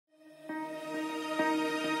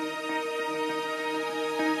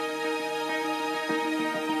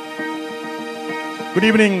Good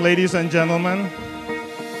evening, ladies and gentlemen.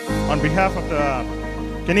 On behalf of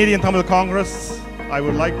the Canadian Tamil Congress, I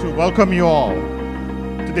would like to welcome you all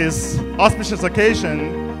to this auspicious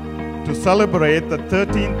occasion to celebrate the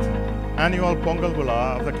 13th annual Pongal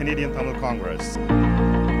Villa of the Canadian Tamil Congress.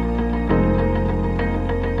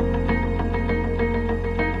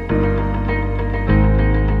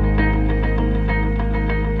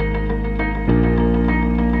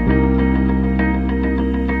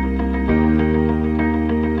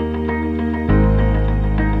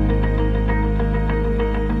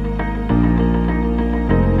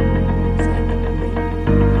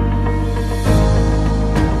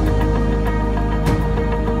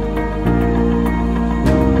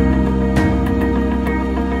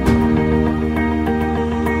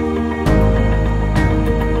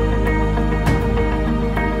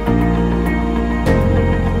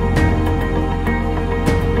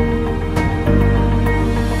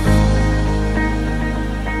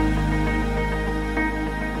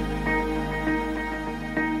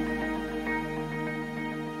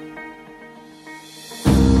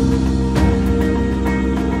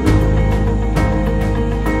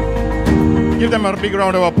 Give them a big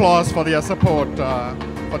round of applause for their support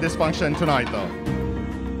for this function tonight, though.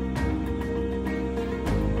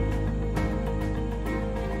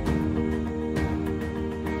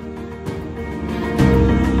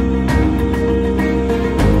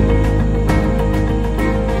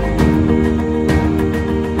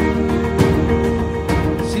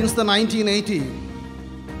 Since the 1980s,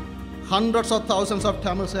 hundreds of thousands of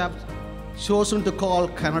Tamils have chosen to call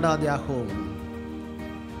Canada their home.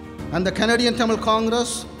 And the Canadian Tamil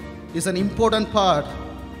Congress is an important part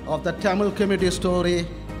of the Tamil community story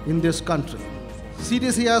in this country.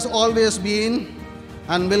 CTC has always been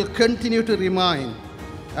and will continue to remain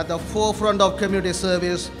at the forefront of community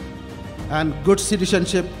service and good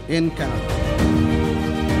citizenship in Canada.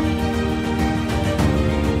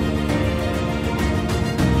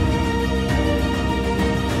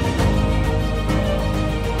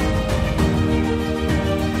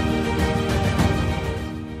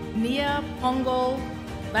 Pongal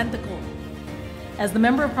Dinner. As the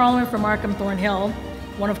Member of Parliament for Markham Thornhill,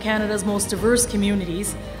 one of Canada's most diverse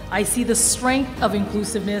communities, I see the strength of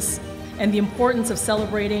inclusiveness and the importance of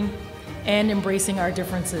celebrating and embracing our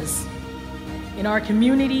differences. In our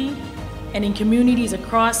community and in communities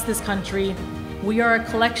across this country, we are a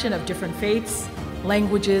collection of different faiths,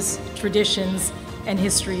 languages, traditions, and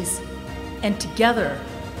histories. And together,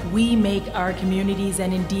 we make our communities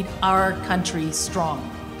and indeed our country strong.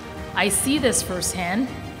 I see this firsthand,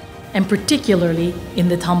 and particularly in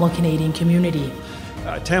the Tamil Canadian community.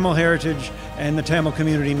 Tamil heritage and the Tamil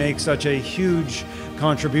community make such a huge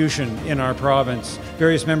contribution in our province.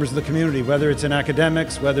 Various members of the community, whether it's in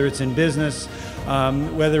academics, whether it's in business,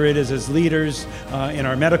 whether it is as leaders in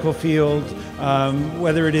our medical field,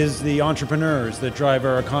 whether it is the entrepreneurs that drive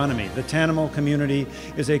our economy. The Tamil community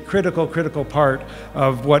is a critical part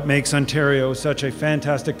of what makes Ontario such a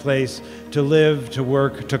fantastic place to live, to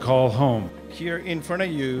work, to call home. Here in front of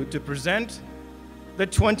you to present the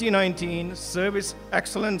 2019 Service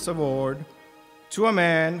Excellence Award to a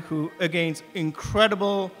man who, against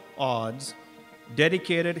incredible odds,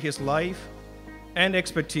 dedicated his life and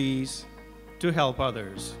expertise to help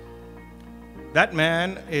others. That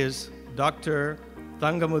man is Dr.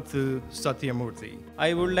 Thangamuthu Satyamurthy.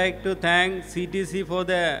 I would like to thank CTC for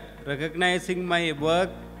recognizing my work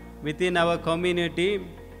within our community.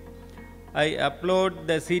 I applaud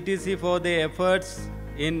the CTC for their efforts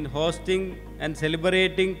in hosting and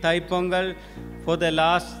celebrating Thai Pongal for the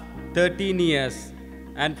last 13 years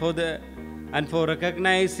and for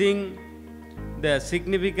recognizing the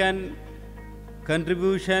significant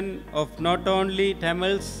contribution of not only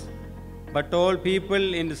Tamils but all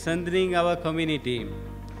people in strengthening our community.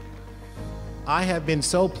 I have been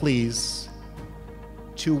so pleased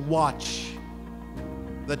to watch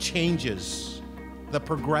the changes, the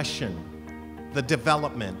progression, the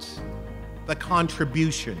development, the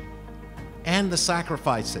contribution, and the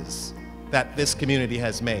sacrifices that this community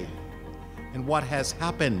has made. And what has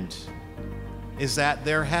happened is that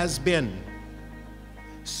there has been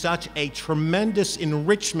such a tremendous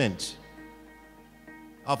enrichment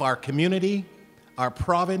of our community, our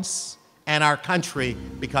province, and our country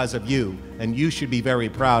because of you, and you should be very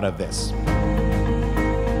proud of this.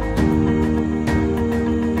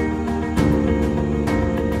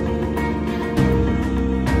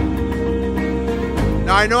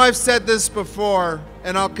 Now, I know I've said this before,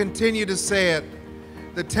 and I'll continue to say it.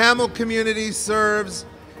 The Tamil community serves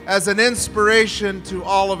as an inspiration to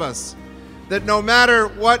all of us, that no matter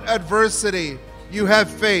what adversity you have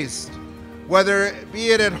faced, whether be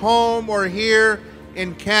it at home or here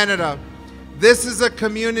in Canada. This is a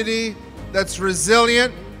community that's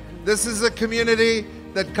resilient. This is a community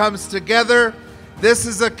that comes together. This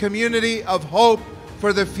is a community of hope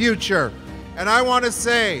for the future. And I want to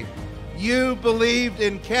say, you believed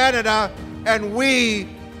in Canada, and we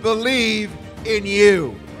believe in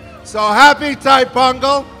you. So happy Thai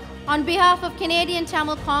Pongal. On behalf of Canadian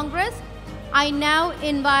Tamil Congress, I now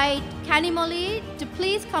invite Kanimoli to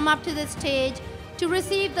please come up to the stage to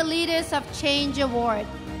receive the Leaders of Change Award.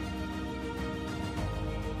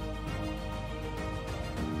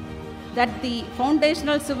 That the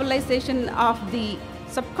foundational civilization of the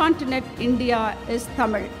subcontinent India is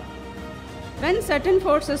Tamil. When certain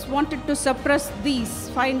forces wanted to suppress these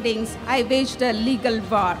findings, I waged a legal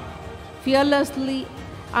war. Fearlessly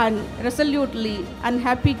and resolutely, and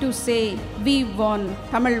happy to say, we won,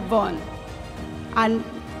 Tamil won. And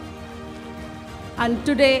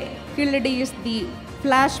today, Kilidi is the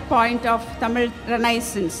flashpoint of Tamil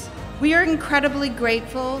Renaissance. We are incredibly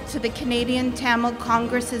grateful to the Canadian Tamil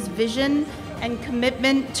Congress's vision and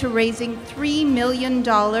commitment to raising $3 million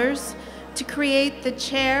to create the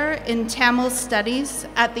Chair in Tamil Studies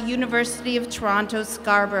at the University of Toronto,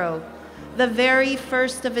 Scarborough, the very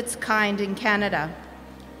first of its kind in Canada.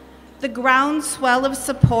 The groundswell of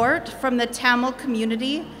support from the Tamil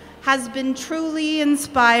community has been truly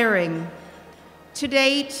inspiring. To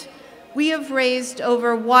date, we have raised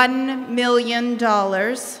over $1 million.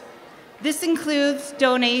 This includes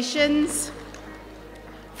donations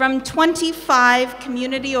from 25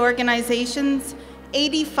 community organizations,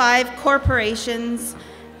 85 corporations,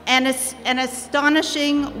 and an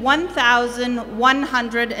astonishing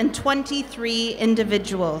 1,123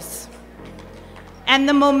 individuals. And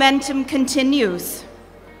the momentum continues.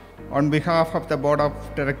 On behalf of the Board of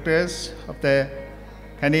Directors of the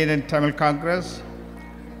Canadian Tamil Congress,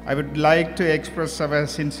 I would like to express our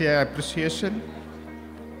sincere appreciation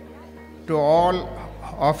to all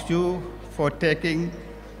of you for taking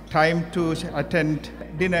time to attend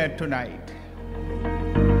dinner tonight.